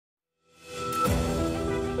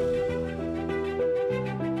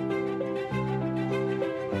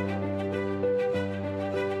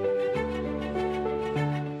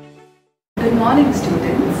morning,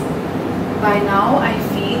 students. By now I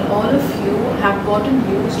feel all of you have gotten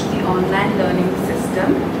used to the online learning system.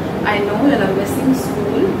 I know that I'm missing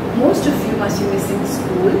school. Most of you must be missing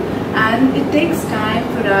school, and it takes time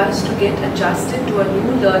for us to get adjusted to a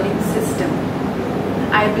new learning system.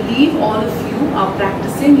 I believe all of you are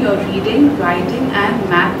practicing your reading, writing and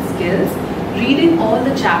math skills, reading all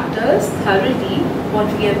the chapters thoroughly,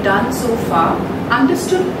 what we have done so far,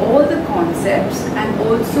 understood all the concepts and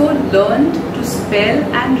also learned to spell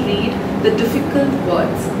and read the difficult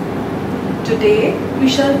words. Today we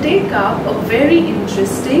shall take up a very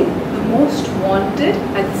interesting, the most wanted,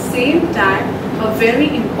 at the same time a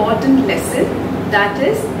very important lesson, that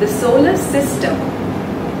is the solar system.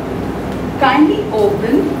 Kindly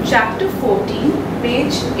open chapter 14,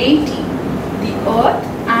 page 80, the Earth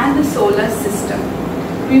and the solar system.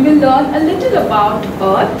 We will learn a little about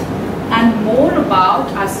Earth and more about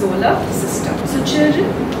our solar system. So children,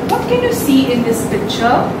 what can you see in this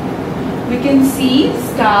picture? We can see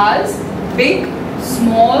stars, big,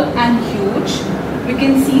 small and huge. We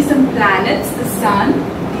can see some planets, the sun,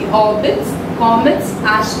 the orbits, comets,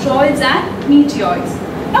 asteroids and meteors.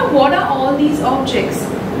 Now what are all these objects?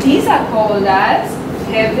 These are called as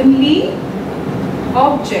heavenly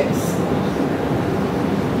objects.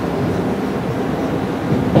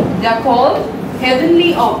 They are called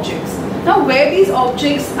heavenly objects. Now where these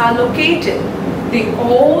objects are located? They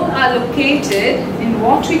all are located in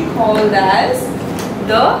what we call as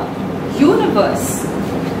the universe.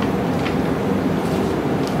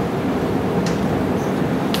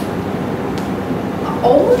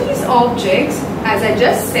 All these objects, as I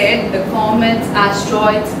just said, the comets,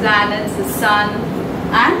 asteroids, planets, the sun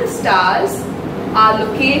and the stars are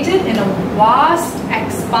located in a vast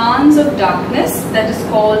expanse of darkness that is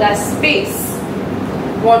called as space.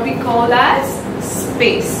 What we call as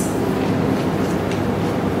space.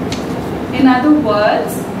 In other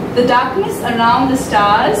words, the darkness around the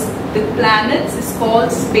stars, the planets is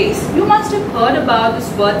called space. You must have heard about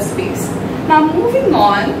this word space. Now moving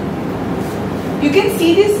on, you can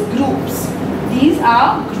see these groups. These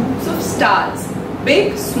are groups of stars,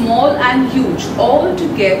 big, small and huge, all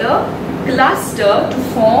together cluster to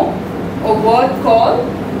form a word called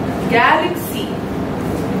galaxy.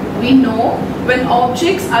 We know when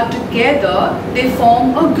objects are together, they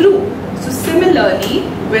form a group. So similarly,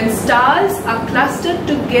 when stars are clustered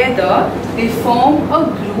together, they form a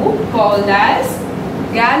group called as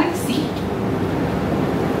galaxy.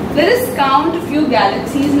 Let us count a few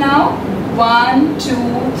galaxies now. 1, 2,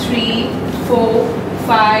 3, 4,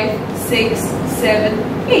 5, 6,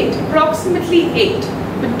 7, 8. Approximately 8.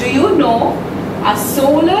 But do you know our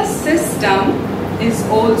solar system is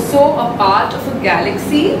also a part of a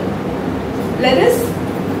galaxy? Let us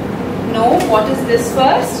know what is this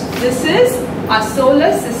first. This is our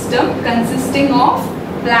solar system consisting of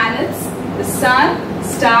planets, the sun,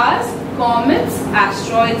 stars, comets,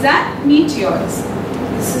 asteroids and meteors.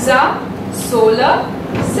 This is our solar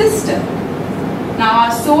system. Now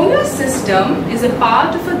our solar system is a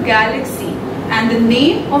part of a galaxy, and the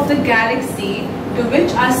name of the galaxy to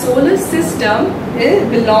which our solar system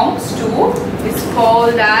belongs to is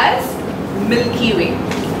called as Milky Way.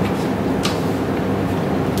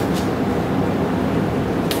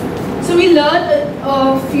 So we learned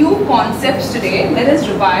a few concepts today. Let us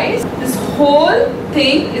revise. This whole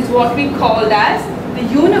thing is what we call as the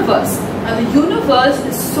universe. Now the universe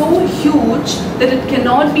is so huge that it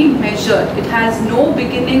cannot be measured. It has no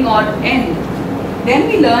beginning or end. Then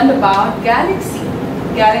we learned about galaxy.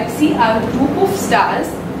 Galaxy are a group of stars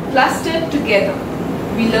clustered together.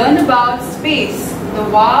 We learned about space. The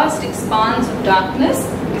vast expanse of darkness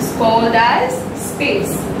is called as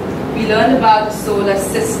space. We learned about the solar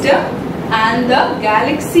system, and the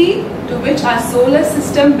galaxy to which our solar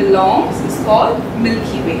system belongs is called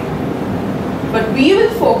Milky Way. But we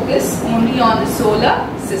will focus only on the solar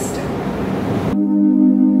system.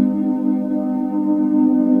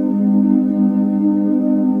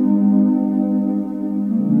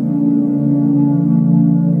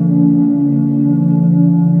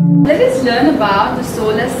 Let us learn about the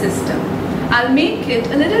solar system. I'll make it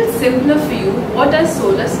a little simpler for you. What does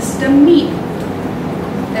solar system mean?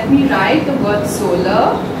 Let me write the word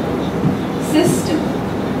solar system.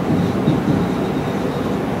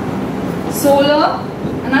 Solar,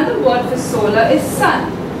 another word for solar is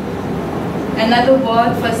sun. Another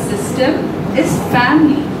word for system is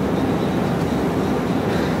family.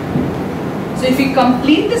 So if we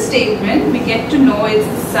complete the statement, we get to know it's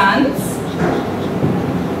the sun's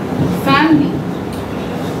family.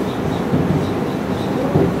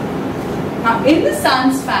 Now in the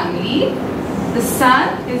sun's family, the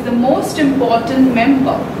sun is the most important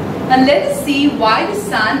member. Now let us see why the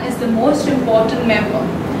sun is the most important member.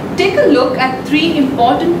 Take a look at 3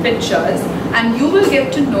 important pictures and you will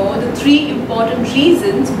get to know the 3 important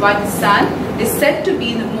reasons why the sun is said to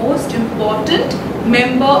be the most important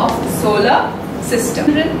member of the solar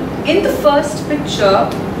system. In the first picture,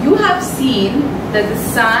 you have seen that the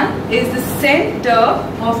sun is the center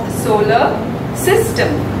of the solar system.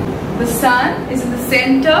 The sun is in the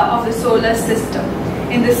center of the solar system.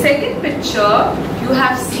 In the second picture, you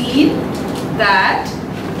have seen that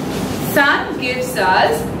sun gives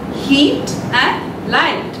us heat and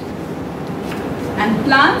light. And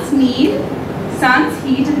plants need sun's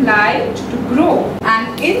heat and light to grow.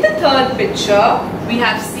 And in the third picture, we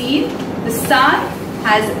have seen the sun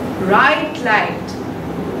has bright light.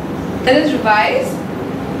 Let us revise.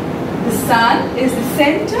 The sun is the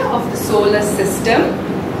center of the solar system.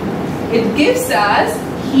 It gives us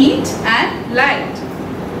heat and light.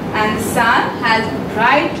 And the sun has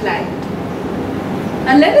bright light.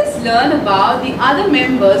 And let us learn about the other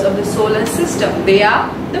members of the solar system. They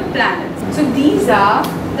are the planets. So these are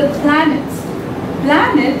the planets.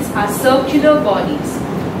 Planets are circular bodies.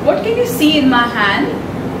 What can you see in my hand?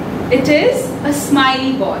 It is a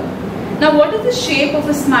smiley ball. Now what is the shape of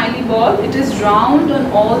a smiley ball? It is round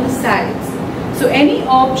on all the sides. So any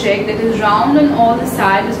object that is round on all the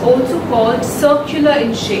sides is also called circular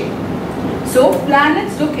in shape. So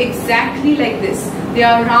planets look exactly like this. They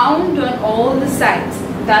are round on all the sides.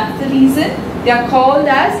 That's the reason they are called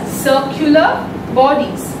as circular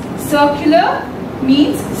bodies. Circular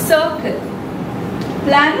means circle.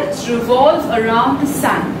 Planets revolve around the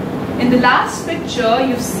sun. In the last picture,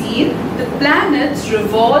 you've seen the planets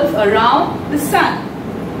revolve around the sun.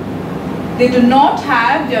 They do not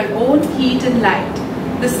have their own heat and light.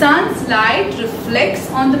 The sun's light reflects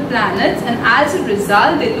on the planets and as a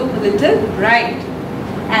result, they look a little bright.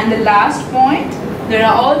 And the last point, there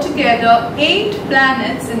are altogether 8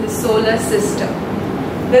 planets in the solar system.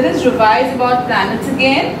 Let us revise about planets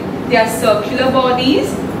again. They are circular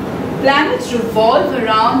bodies. Planets revolve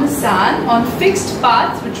around the sun on fixed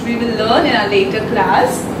paths, which we will learn in our later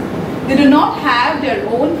class. They do not have their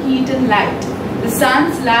own heat and light. The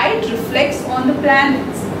sun's light reflects on the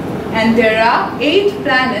planets. And there are 8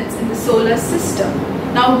 planets in the solar system.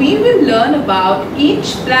 Now we will learn about each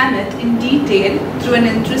planet in detail through an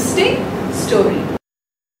interesting story.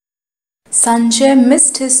 Sanjay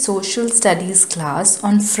missed his social studies class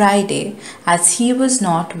on Friday as he was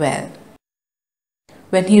not well.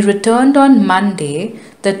 When he returned on Monday,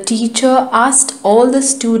 the teacher asked all the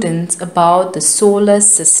students about the solar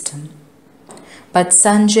system. But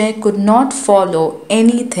Sanjay could not follow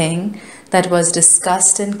anything that was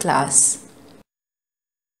discussed in class.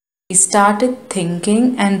 He started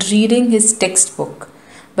thinking and reading his textbook,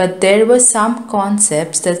 but there were some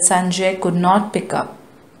concepts that Sanjay could not pick up.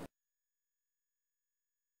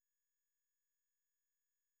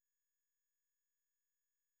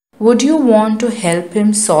 Would you want to help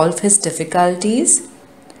him solve his difficulties?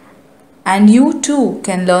 And you too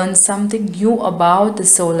can learn something new about the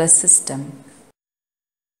solar system.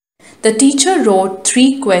 The teacher wrote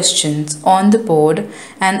 3 questions on the board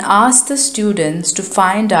and asked the students to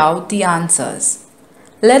find out the answers.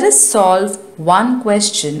 Let us solve one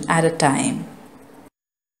question at a time.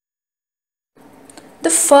 The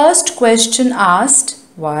first question asked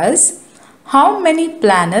was, how many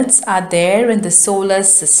planets are there in the solar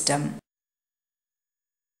system?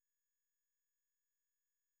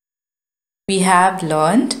 We have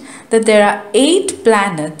learned that there are 8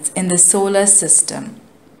 planets in the solar system.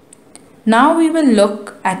 Now we will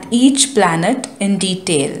look at each planet in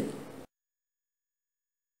detail.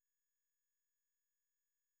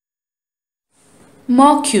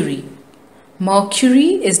 Mercury.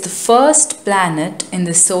 Mercury is the first planet in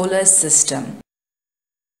the solar system.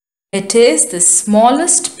 It is the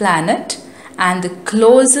smallest planet and the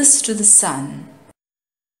closest to the Sun.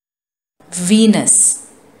 Venus.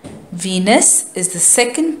 Venus is the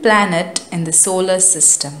second planet in the solar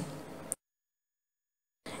system.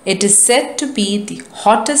 It is said to be the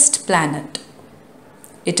hottest planet.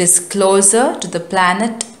 It is closer to the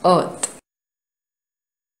planet Earth.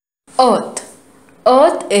 Earth.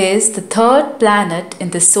 Earth is the third planet in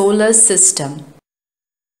the solar system.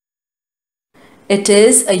 It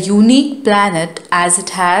is a unique planet as it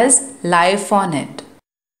has life on it.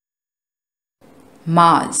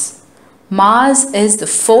 Mars. Mars is the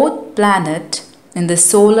fourth planet in the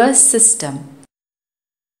solar system.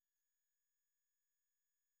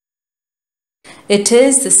 It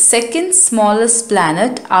is the second smallest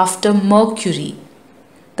planet after Mercury.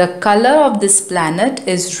 The color of this planet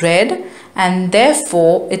is red and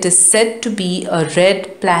therefore it is said to be a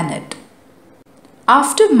red planet.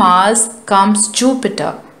 After Mars comes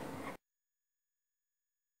Jupiter.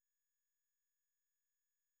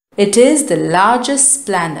 It is the largest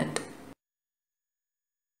planet.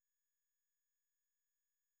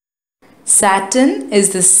 Saturn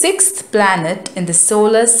is the sixth planet in the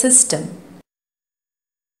solar system.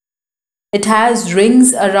 It has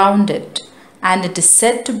rings around it, and it is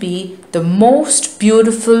said to be the most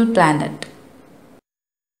beautiful planet.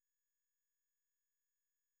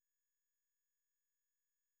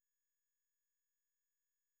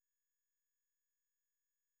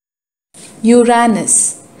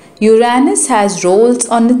 Uranus. Uranus has rolls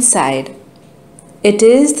on its side. It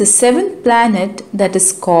is the seventh planet that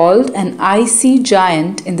is called an icy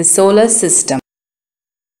giant in the solar system.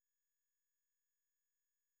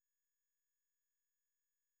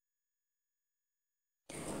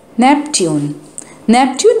 Neptune.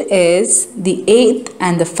 Neptune is the eighth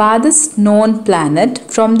and the farthest known planet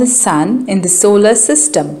from the Sun in the solar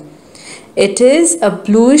system. It is a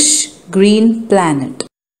bluish-green planet.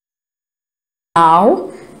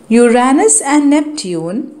 Now, Uranus and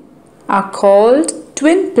Neptune are called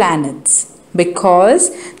twin planets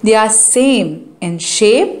because they are same in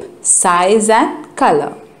shape, size and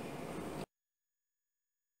color.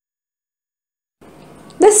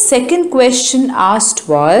 The second question asked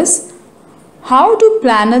was, how do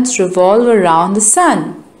planets revolve around the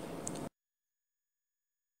Sun?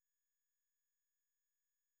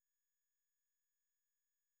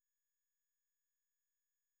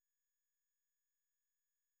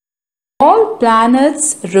 All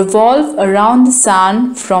planets revolve around the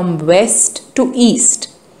Sun from west to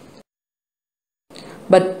east.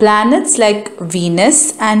 But planets like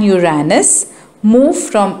Venus and Uranus move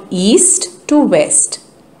from east to west.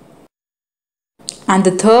 And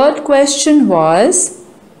the third question was,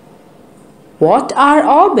 what are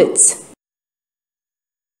orbits?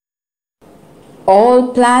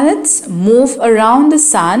 All planets move around the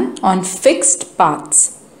Sun on fixed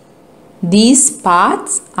paths. These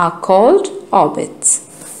paths are called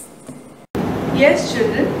orbits. Yes,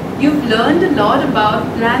 children, you've learned a lot about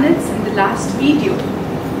planets in the last video.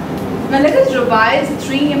 Now let us revise the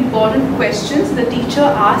three important questions the teacher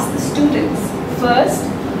asked the students. First,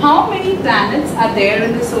 how many planets are there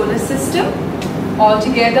in the solar system?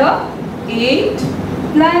 Altogether, 8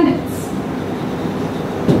 planets.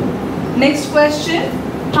 Next question,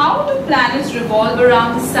 how do planets revolve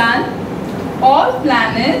around the Sun? All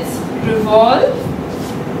planets revolve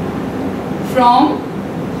from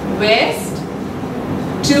west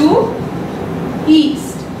to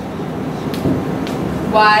east,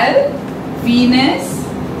 while Venus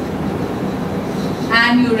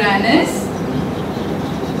and Uranus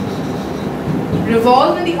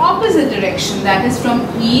revolve in the opposite direction, that is from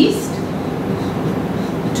east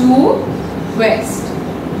to west.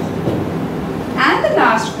 And the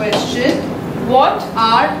last question, what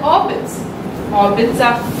are orbits? Orbits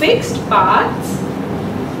are fixed paths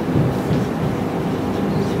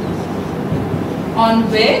on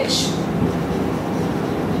which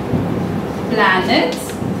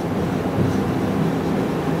planets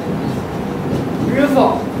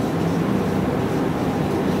revolve.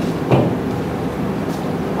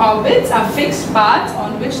 Orbits are fixed paths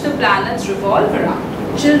on which the planets revolve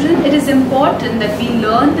around. Children, it is important that we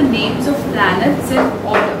learn the names of planets in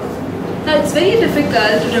order. Now, it's very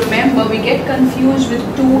difficult to remember. We get confused with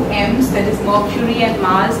two M's, that is Mercury and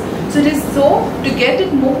Mars. So it is to get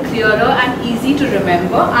it more clearer and easy to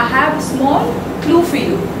remember, I have a small clue for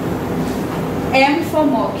you. M for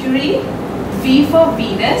Mercury, V for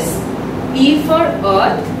Venus, E for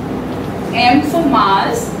Earth, M for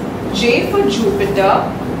Mars, J for Jupiter,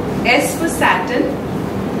 S for Saturn,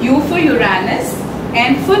 U for Uranus,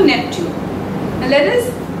 N for Neptune. Now let us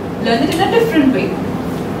learn it in a different way.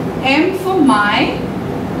 M for my,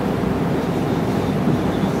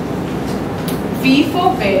 V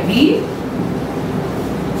for very,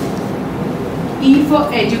 E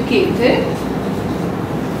for educated,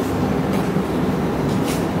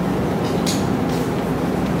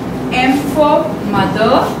 M for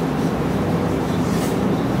mother,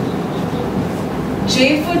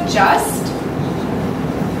 J for just,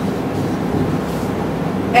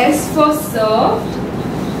 S for served,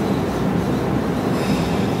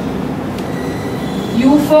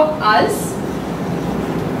 U for us,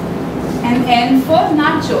 and N for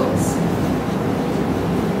nachos.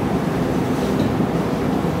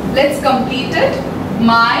 Let's complete it.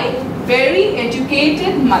 My very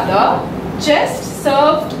educated mother just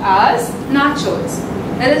served us nachos.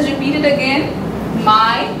 Let us repeat it again.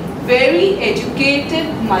 My very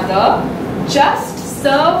educated mother just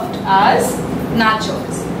served us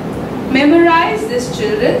nachos. Memorize this,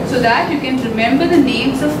 children, so that you can remember the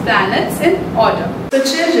names of planets in order. So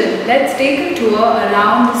children, let's take a tour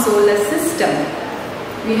around the solar system.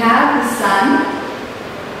 We have the Sun,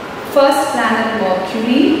 first planet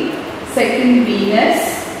Mercury, second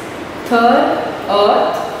Venus, third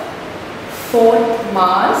Earth, fourth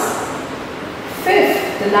Mars,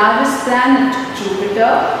 fifth the largest planet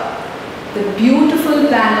Jupiter, the beautiful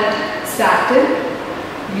planet Saturn,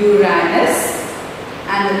 Uranus,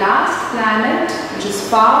 and the last planet, which is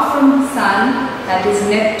far from the Sun, that is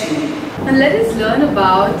Neptune. And let us learn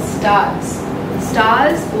about stars.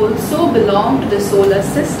 Stars also belong to the solar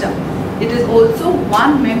system. It is also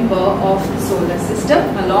one member of the solar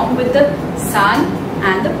system along with the Sun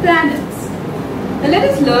and the planets. Now let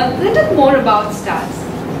us learn a little more about stars.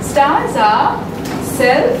 Stars are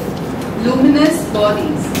self-luminous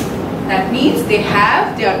bodies. That means they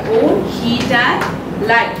have their own heat and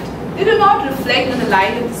light. They do not reflect on the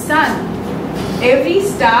light of the sun. Every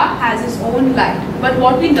star has its own light. But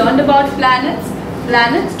what we learned about planets,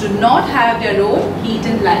 planets do not have their own heat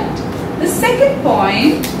and light. The second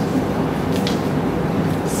point,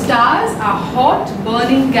 stars are hot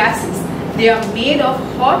burning gases. They are made of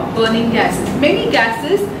hot burning gases. Many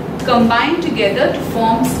gases combine together to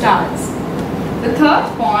form stars. The third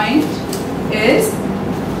point is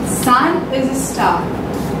Sun is a star.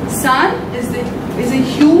 Sun is a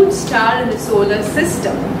huge star in the solar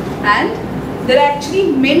system, and there are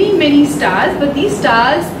actually many stars, but these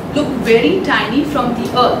stars look very tiny from the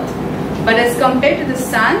Earth. But as compared to the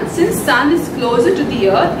Sun, since Sun is closer to the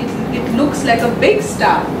Earth, it looks like a big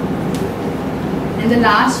star. And the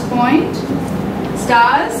last point,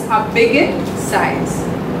 stars are big in size.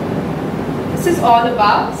 This is all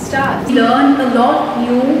about stars. We learned a lot of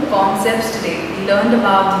new concepts today. We learned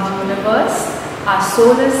about the universe, our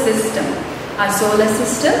solar system. Our solar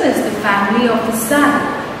system is the family of the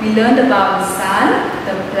Sun. We learned about the Sun,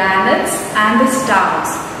 the planets and the stars.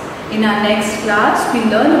 In our next class, we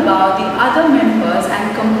learn about the other members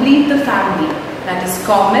and complete the family, that is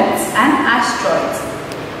comets and asteroids.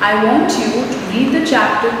 I want you to read the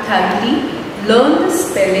chapter thoroughly, learn the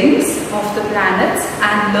spellings of the planets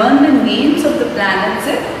and learn the names of the planets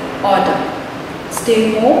in order.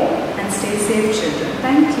 Stay home and stay safe, children.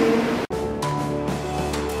 Thank you.